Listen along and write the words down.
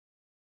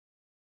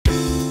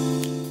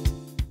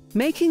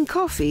Making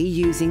coffee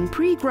using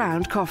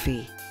pre-ground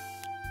coffee.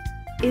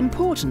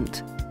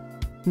 Important: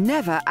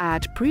 never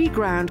add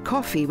pre-ground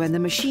coffee when the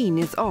machine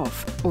is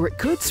off, or it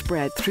could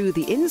spread through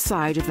the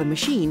inside of the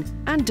machine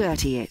and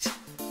dirty it.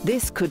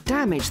 This could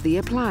damage the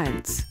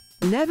appliance.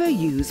 Never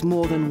use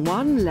more than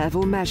one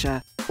level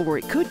measure, or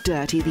it could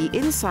dirty the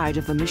inside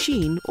of the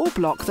machine or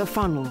block the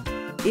funnel.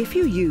 If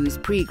you use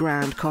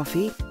pre-ground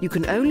coffee, you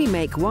can only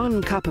make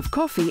 1 cup of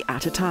coffee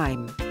at a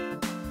time.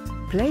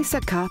 Place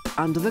a cup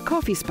under the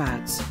coffee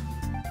spouts.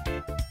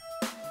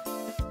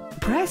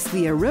 Press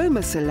the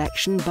aroma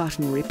selection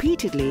button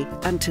repeatedly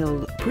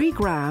until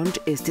pre-ground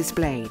is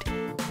displayed.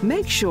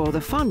 Make sure the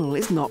funnel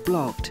is not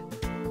blocked.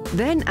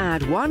 Then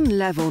add 1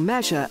 level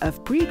measure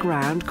of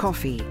pre-ground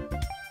coffee.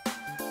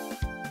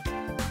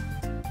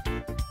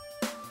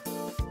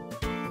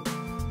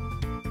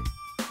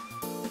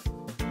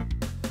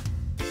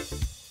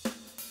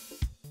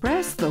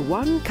 Press the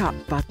 1 cup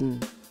button.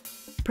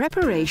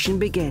 Preparation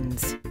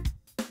begins.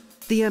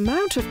 The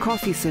amount of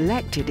coffee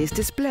selected is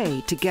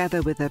displayed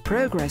together with a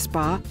progress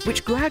bar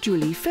which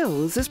gradually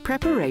fills as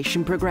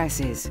preparation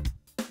progresses.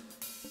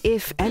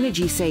 If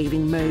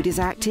energy-saving mode is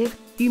active,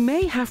 you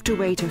may have to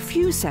wait a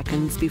few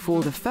seconds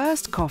before the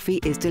first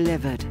coffee is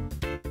delivered.